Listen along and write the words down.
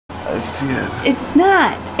I see it. It's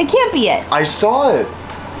not. It can't be it. I saw it.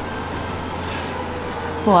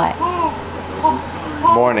 What?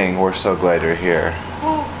 Morning, we're so glad you're here.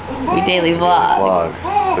 We daily vlog.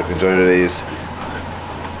 So if you enjoyed today's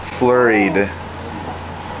flurried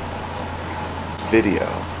video,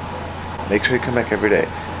 make sure you come back every day.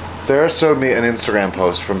 Sarah showed me an Instagram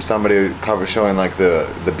post from somebody showing like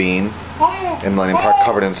the bean in Millennium Park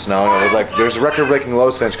covered in snow, and it was like there's record-breaking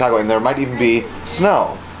lows today in Chicago, and there might even be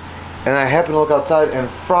snow. And I happened to look outside, and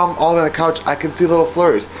from all the way on the couch, I can see little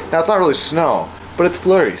flurries. Now it's not really snow, but it's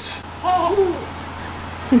flurries.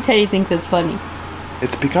 Teddy thinks it's funny.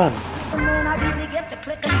 It's begun.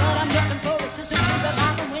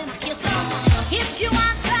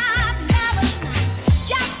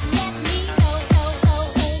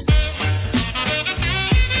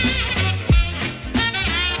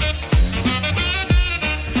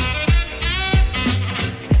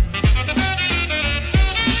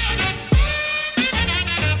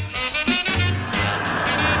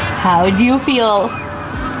 How do you feel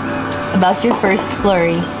about your first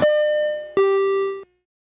flurry?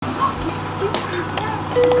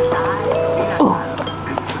 Ooh.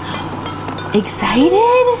 Excited?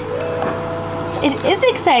 It is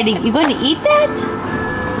exciting. You going to eat that?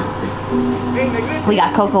 We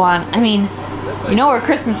got cocoa on. I mean, you know we're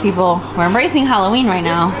Christmas people. We're embracing Halloween right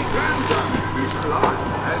now.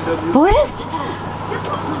 Boys,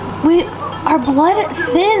 our blood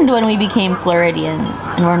thinned when we became Floridians,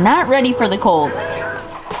 and we're not ready for the cold.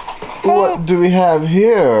 What do we have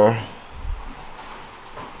here?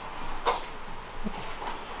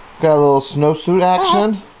 Got a little snowsuit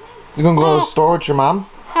action? You gonna go to the store with your mom?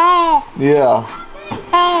 Yeah.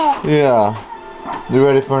 Yeah. You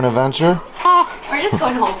ready for an adventure? We're just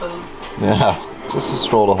going to Whole Foods. Yeah, just a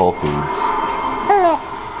stroll to Whole Foods.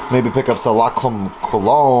 Maybe pick up some La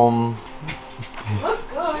Cologne. Look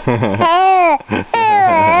good.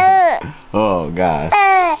 Oh gosh.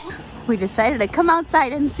 We decided to come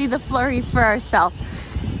outside and see the flurries for ourselves.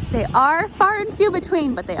 They are far and few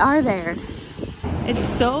between, but they are there. It's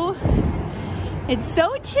so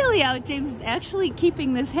chilly out. James is actually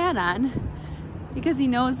keeping this hat on because he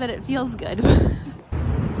knows that it feels good.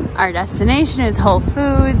 Our destination is Whole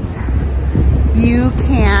Foods. You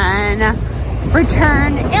can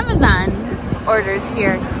return Amazon orders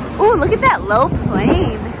here. Ooh, look at that low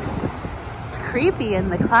plane. It's creepy in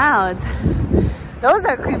the clouds. Those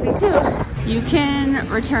are creepy too. You can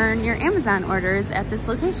return your Amazon orders at this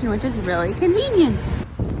location, which is really convenient.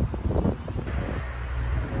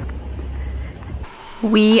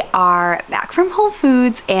 We are back from Whole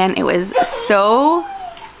Foods, and it was so,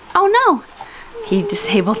 oh no, he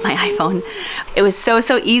disabled my iPhone. It was so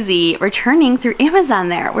easy returning through Amazon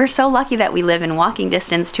there. We're so lucky that we live in walking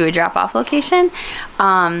distance to a drop-off location,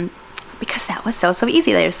 because that was so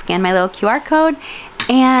easy. They just scanned my little QR code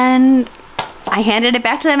and I handed it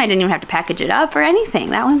back to them. I didn't even have to package it up or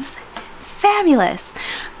anything. That was fabulous.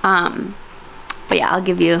 But yeah, I'll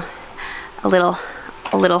give you a little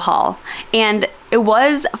haul. And it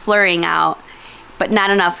was flurrying out, but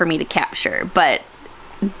not enough for me to capture, but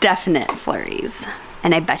definite flurries.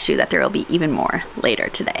 And I bet you that there will be even more later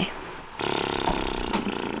today.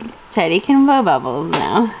 Teddy can blow bubbles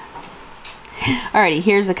now. Alrighty,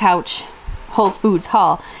 here's the couch Whole Foods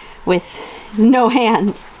haul with no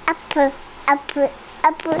hands. Oh,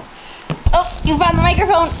 you found the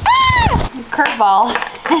microphone. Ah! Curveball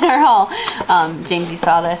in our haul. Jamesy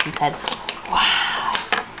saw this and said, wow,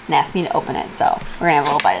 and asked me to open it, so we're gonna have a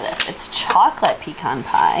little bite of this. It's chocolate pecan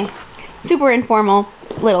pie. Super informal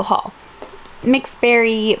little haul. Mixed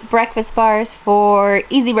berry breakfast bars for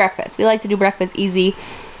easy breakfast. We like to do breakfast easy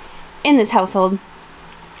in this household.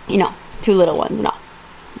 You know, 2 little ones and all.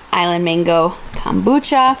 Island mango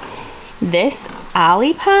kombucha. This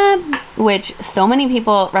OLIPOP, which so many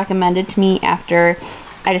people recommended to me after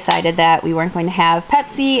I decided that we weren't going to have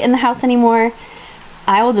Pepsi in the house anymore.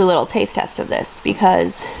 I will do a little taste test of this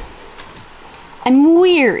because I'm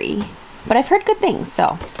weary, but I've heard good things.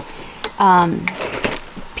 So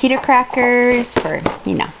pita crackers for,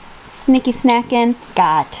 you know, snicky snacking.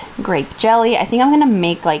 Got grape jelly. I think I'm gonna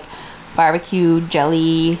make like barbecue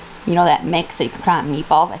jelly, you know, that mix that you can put on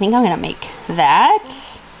meatballs. I think I'm gonna make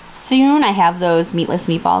that soon. I have those meatless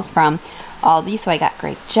meatballs from Aldi, so I got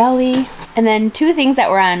grape jelly. And then 2 things that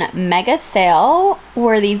were on mega sale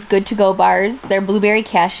were these good to go bars. They're blueberry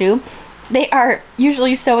cashew. They are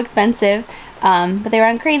usually so expensive, but they were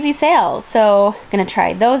on crazy sale, so I'm gonna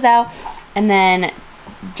try those out. And then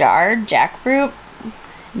jarred jackfruit.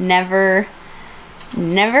 Never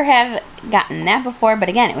have gotten that before, but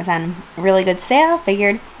again, it was on really good sale.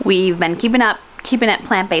 Figured we've been keeping it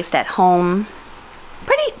plant-based at home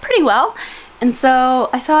pretty pretty well. And so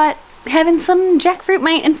I thought having some jackfruit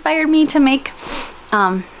might inspire me to make,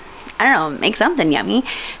 I don't know, make something yummy.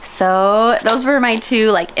 So those were my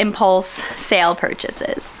 2 like impulse sale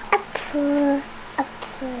purchases.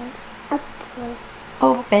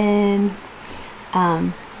 Open.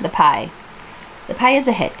 The pie. The pie is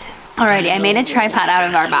a hit. Alrighty, I made a tripod out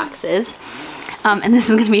of our boxes. And this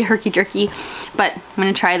is gonna be herky-jerky, but I'm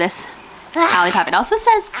gonna try this OLIPOP. It also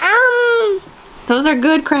says, those are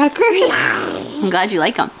good crackers. I'm glad you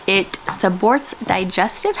like them. It supports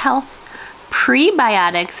digestive health,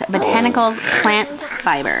 prebiotics, botanicals, plant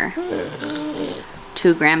fiber.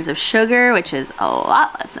 2 grams of sugar, which is a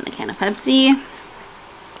lot less than a can of Pepsi.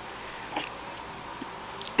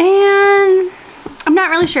 And I'm not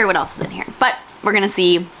really sure what else is in here, but we're gonna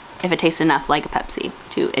see if it tastes enough like a Pepsi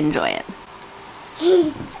to enjoy it.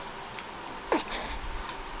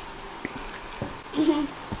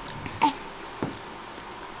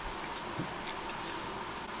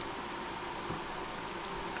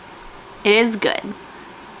 It is good,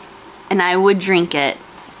 and I would drink it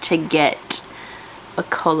to get a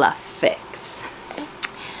cola fix.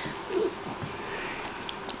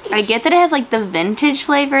 I get that it has like the vintage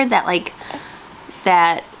flavor, that like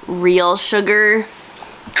that real sugar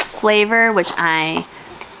flavor, which I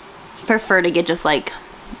prefer to get just like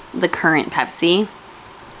the current Pepsi.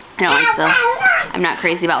 I don't like the, I'm not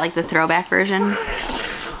crazy about like the throwback version.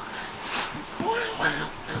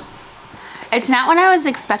 It's not what I was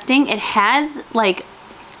expecting. It has like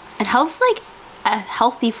a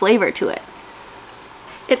healthy flavor to it.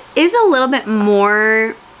 It is a little bit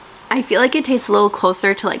more, I feel like it tastes a little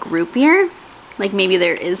closer to like root beer. Like maybe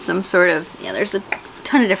there is some sort of, yeah, there's a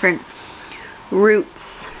ton of different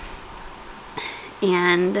roots.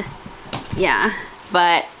 And yeah,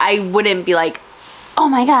 but I wouldn't be like, oh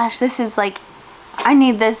my gosh, this is like, I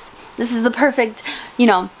need this. This is the perfect, you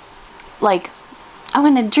know, like, I'm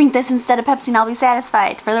gonna drink this instead of Pepsi and I'll be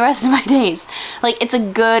satisfied for the rest of my days. Like, it's a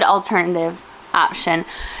good alternative option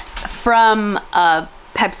from a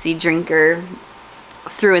Pepsi drinker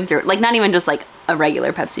through and through. Like, not even just like a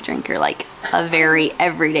regular Pepsi drinker, like a very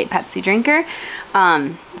everyday Pepsi drinker. I'll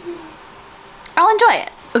enjoy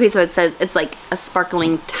it. Okay, so it says it's like a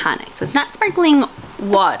sparkling tonic. So it's not sparkling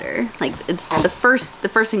water. Like, it's the first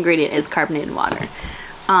ingredient is carbonated water.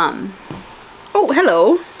 Oh,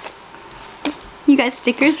 hello. You got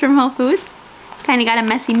stickers from Whole Foods? Kinda got a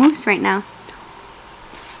messy mousse right now.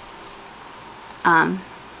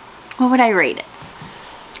 What would I rate it?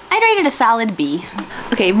 I'd rate it a solid B.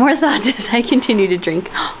 Okay, more thoughts as I continue to drink.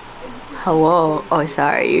 Hello. Oh,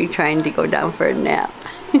 sorry, you're trying to go down for a nap.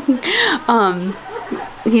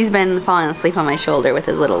 He's been falling asleep on my shoulder with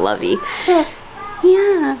his little lovey.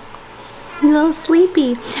 Yeah, a little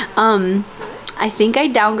sleepy. I think I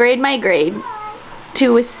downgrade my grade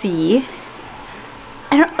to a C.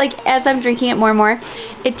 I don't, like, as I'm drinking it more and more,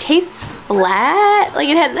 it tastes flat. Like,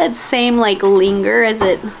 it has that same, like, linger as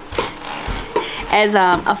a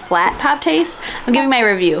flat pop taste. I'm giving my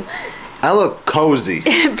review. I look cozy.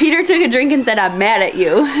 Peter took a drink and said, I'm mad at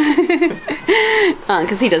you.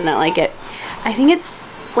 Because he does not like it. I think it's,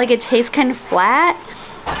 like, it tastes kind of flat,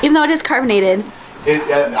 even though it is carbonated. It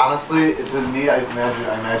honestly, to me, I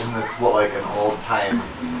imagine it's what, like, an old-time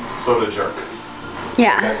soda jerk.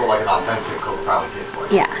 Yeah. That's what like an authentic Coke probably tastes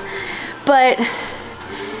like. Yeah. But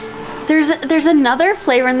there's another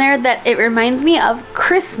flavor in there that it reminds me of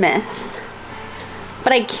Christmas.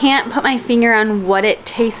 But I can't put my finger on what it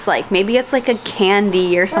tastes like. Maybe it's like a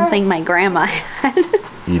candy or something my grandma had.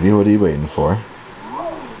 Evie, what are you waiting for?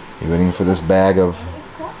 You waiting for this bag of,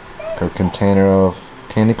 or container of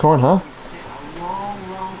candy corn, huh?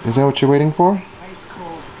 Is that what you're waiting for?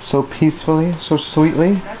 So peacefully, so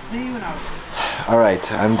sweetly?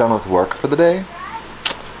 Alright, I'm done with work for the day,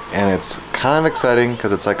 and it's kind of exciting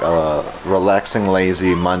because it's like a relaxing,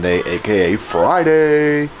 lazy Monday, aka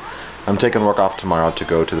Friday. I'm taking work off tomorrow to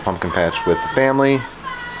go to the pumpkin patch with the family,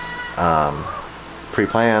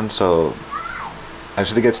 pre-planned, so I just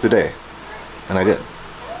had to get through the day, and I did.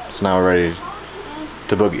 So now we're ready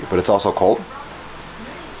to boogie, but it's also cold,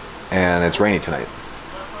 and it's rainy tonight.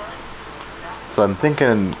 So I'm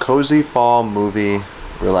thinking cozy fall movie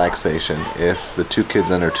relaxation if the 2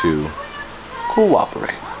 kids under 2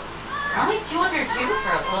 cooperate. Only 2 under 2 for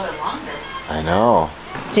a little bit longer. I know.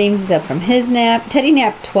 James is up from his nap. Teddy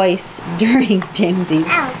napped twice during Jamesy's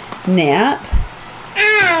nap.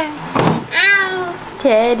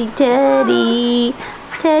 Teddy, Teddy,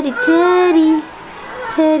 Teddy, Teddy,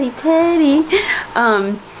 Teddy, Teddy.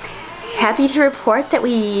 Happy to report that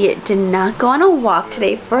we did not go on a walk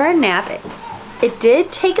today for our nap. It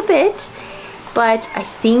did take a bit. But I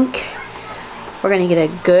think we're gonna get a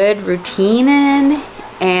good routine in,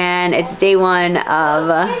 and it's day one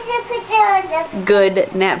of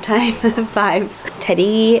good nap time vibes.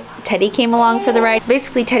 Teddy came along for the ride. So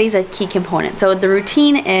basically, Teddy's a key component. So the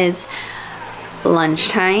routine is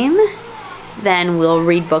lunchtime, then we'll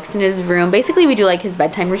read books in his room. Basically, we do like his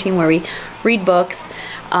bedtime routine where we read books,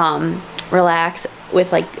 relax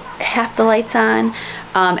with like half the lights on,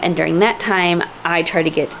 and during that time, I try to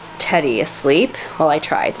get Teddy asleep. Well, I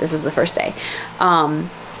tried. This was the first day.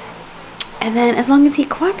 And then as long as he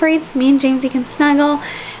cooperates, me and Jamesy can snuggle.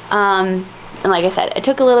 And like I said, it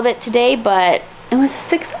took a little bit today, but it was a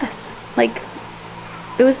success. Like,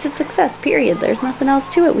 it was a success, period. There's nothing else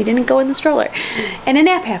to it. We didn't go in the stroller. And a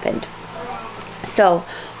nap happened. So,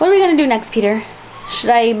 what are we gonna do next, Peter? Should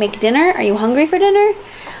I make dinner? Are you hungry for dinner?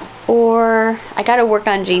 Or, I gotta work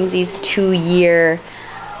on Jamesy's 2-year,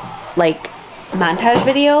 like, montage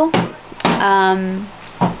video.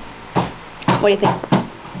 What do you think?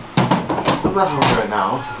 I'm not hungry right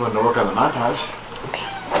now, so if you want to work on the montage. Okay.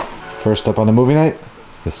 First up on the movie night,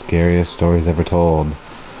 the scariest stories ever told.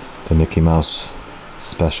 The Mickey Mouse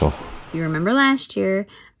special. You remember last year,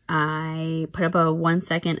 I put up a 1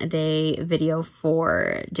 second a day video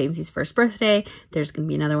for Jamesy's first birthday. There's gonna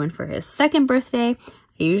be another one for his second birthday.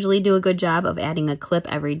 I usually do a good job of adding a clip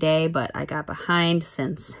every day, but I got behind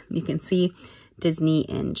since you can see Disney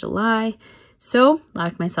in July. So,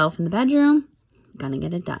 locked myself in the bedroom, gonna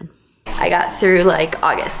get it done. I got through like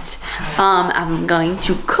August. I'm going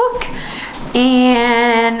to cook,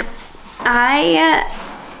 and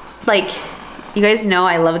like, you guys know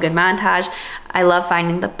I love a good montage. I love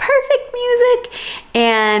finding the perfect music,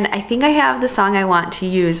 and I think I have the song I want to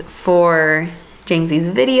use for Jamesy's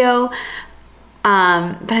video,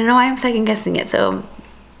 but I know I'm second guessing it, so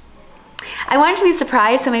I want it to be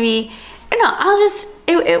surprised, so maybe, no,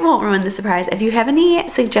 it won't ruin the surprise. If you have any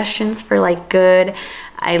suggestions for like good,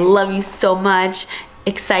 I love you so much,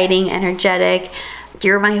 exciting, energetic,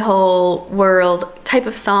 you're my whole world type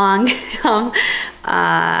of song, put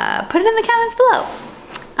it in the comments below.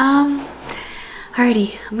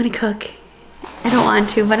 Alrighty, I'm gonna cook. I don't want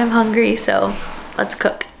to, but I'm hungry, so let's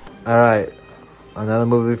cook. Alright, another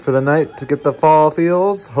movie for the night to get the fall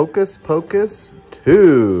feels, Hocus Pocus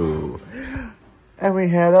 2. And we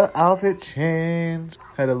had an outfit change,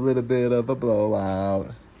 had a little bit of a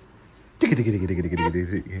blowout.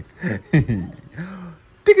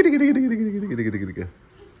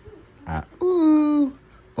 Ooh.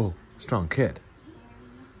 Oh, strong kid.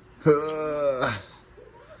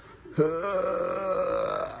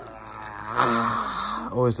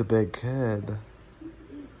 Always a big kid.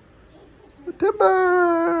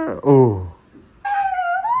 Timber. Oh.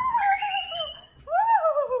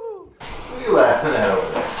 What are you laughing at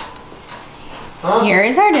over there? Huh? Here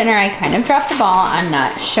is our dinner. I kind of dropped the ball. I'm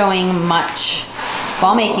not showing much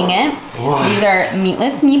while making it. What? These are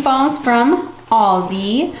meatless meatballs from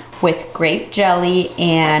Aldi with grape jelly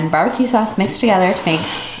and barbecue sauce mixed together to make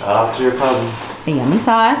Shout out to your cousin. a yummy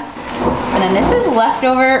sauce. And then this is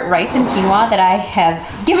leftover rice and quinoa that I have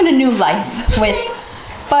given a new life with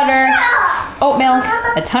butter, oat milk,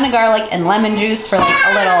 a ton of garlic, and lemon juice for like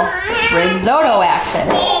a little risotto action.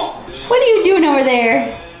 What are you doing over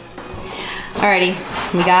there? Alrighty,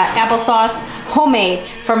 we got applesauce, homemade,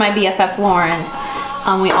 for my BFF Lauren.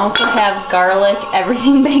 We also have garlic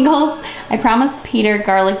everything bagels. I promised Peter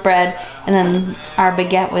garlic bread, and then our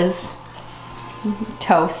baguette was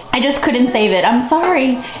toast. I just couldn't save it. I'm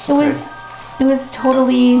sorry. It was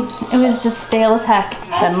just stale as heck.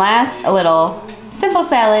 Then last, a little simple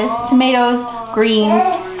salad, tomatoes, greens,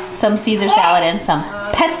 some Caesar salad, and some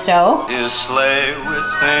pesto. We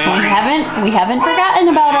haven't forgotten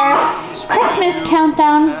about our Christmas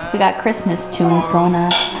countdown. So we got Christmas tunes going on.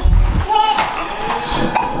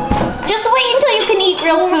 Just wait until you can eat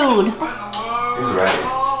real food. He's ready.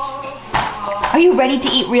 Are you ready to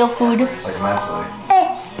eat real food? Like mentally.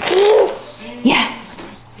 Yes.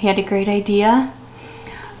 We had a great idea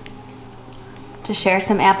to share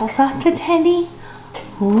some applesauce with Teddy.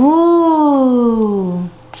 Ooh.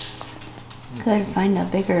 Could find a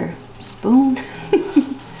bigger spoon.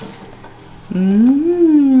 Mmm.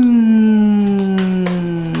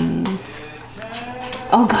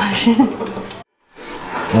 Oh gosh.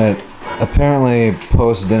 Apparently,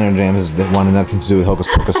 post-dinner, James wanted nothing to do with Hocus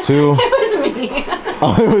Pocus 2. It was me.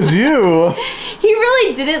 Oh, it was you! He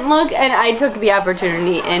really didn't look, and I took the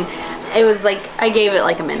opportunity, and it was like, I gave it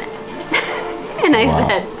like a minute. And I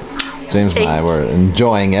said, James and I were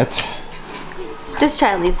enjoying it. This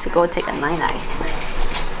child needs to go take a night-night.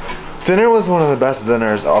 Dinner was one of the best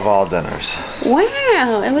dinners of all dinners.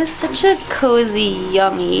 Wow, it was such a cozy,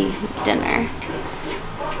 yummy dinner.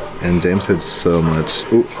 And James had so much.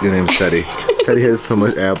 Ooh, your name's Teddy. Teddy had so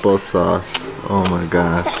much applesauce. Oh my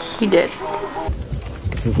gosh. He did.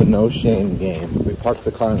 This is the no shame game. We parked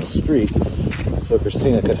the car on the street so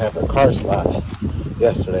Christina could have the car spot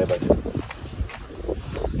yesterday, but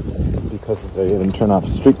because they didn't turn off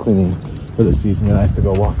street cleaning for the season, I have to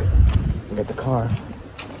go walk and get the car.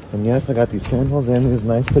 And yes, I got these sandals and these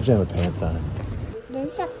nice pajama pants on.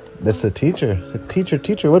 That's the teacher. The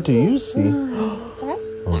teacher, what do you see?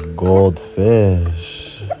 A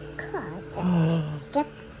goldfish.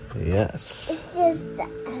 Yes.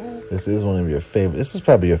 This is one of your favorite. This is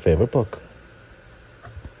probably your favorite book.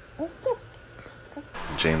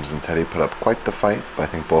 James and Teddy put up quite the fight, but I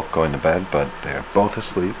think both going to bed, but they're both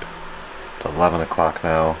asleep. It's 11 o'clock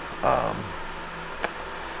now.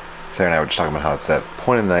 Sarah and I were just talking about how it's that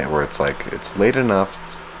point in the night where it's like, it's late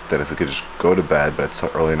enough that if we could just go to bed, but it's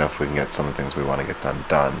early enough we can get some of the things we want to get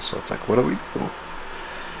done. So it's like, what do we do?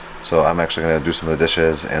 So I'm actually going to do some of the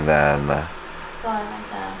dishes, and then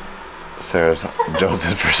Sarah's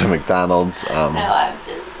Joseph for some McDonald's. No, I'm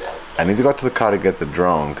just joking. I need to go out to the car to get the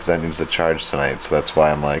drone because that needs to charge tonight. So that's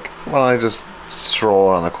why I'm like, why don't I just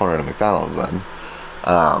stroll around the corner to McDonald's then?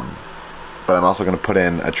 But I'm also going to put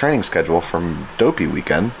in a training schedule from Dopey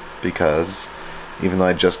weekend because even though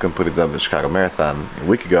I just completed the Chicago Marathon a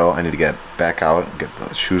week ago, I need to get back out, get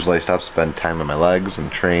the shoes laced up, spend time on my legs,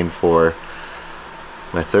 and train for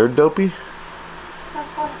my third Dopey?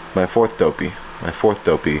 My fourth Dopey. My fourth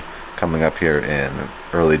Dopey coming up here in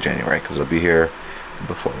early January because it'll be here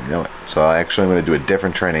before we know it. So actually I'm going to do a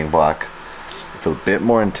different training block. It's a bit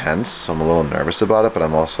more intense, so I'm a little nervous about it, but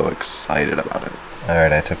I'm also excited about it.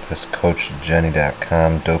 Alright, I took this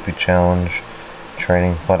CoachJenny.com Dopey Challenge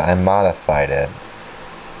training, but I modified it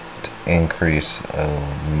to increase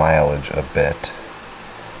mileage a bit.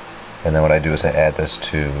 And then what I do is I add this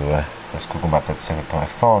to this Google Map that's synced to my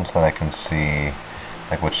phone so that I can see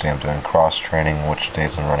like which day I'm doing cross training, which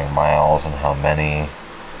days I'm running miles, and how many.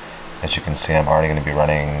 As you can see, I'm already going to be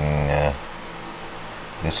running.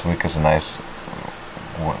 This week is a nice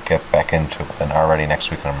get back into it, but then already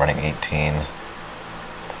next week I'm running 18.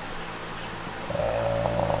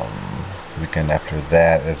 Weekend after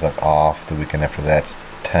that is like off. The weekend after that's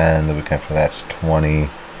 10. The weekend after that's 20.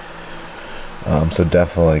 So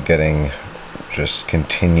definitely just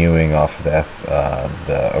continuing off of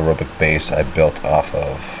the aerobic base I built off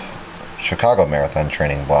of Chicago Marathon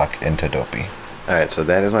training block into Dopey. Alright, so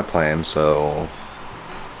that is my plan. So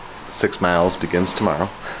 6 miles begins tomorrow.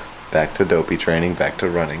 Back to Dopey training, back to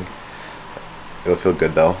running. It'll feel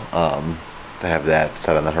good though, to have that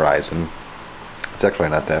set on the horizon. It's actually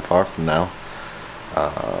not that far from now.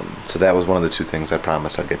 So that was one of the 2 things I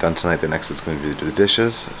promised I'd get done tonight. The next is going to be to do the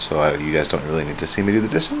dishes. So you guys don't really need to see me do the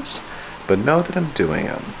dishes, but know that I'm doing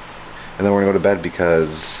them. And then we're going to go to bed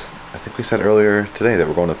because I think we said earlier today that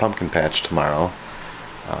we're going to the pumpkin patch tomorrow.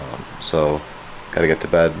 So got to get to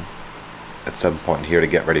bed at some point here to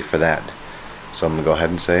get ready for that. So I'm going to go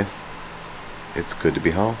ahead and say it's good to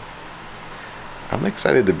be home. I'm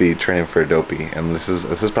excited to be training for a Dopey, and this is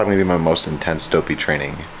probably going to be my most intense Dopey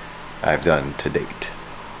training I've done to date.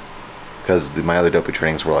 Because my other Dopey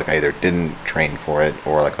trainings were like I either didn't train for it,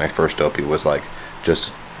 or like my first Dopey was like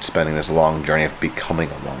just spending this long journey of becoming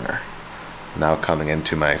a runner. Now coming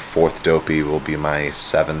into my 4th Dopey will be my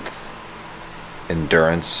 7th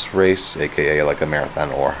endurance race, aka like a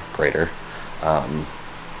marathon or greater. I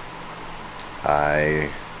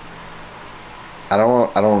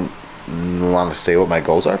don't want to say what my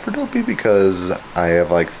goals are for Dopey because I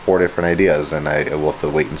have like 4 different ideas, and I will have to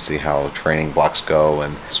wait and see how training blocks go,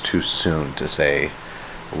 and it's too soon to say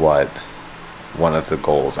what one of the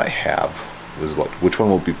goals I have was, which one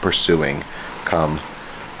we'll be pursuing come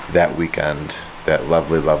that weekend, that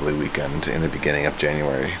lovely weekend in the beginning of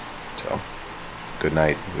January. So good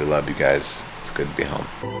night, we love you guys, it's good to be home.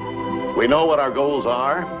 We know what our goals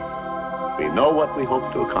are, we know what we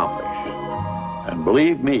hope to accomplish, and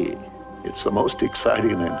believe me, it's the most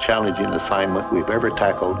exciting and challenging assignment we've ever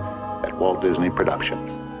tackled at Walt Disney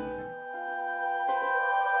Productions.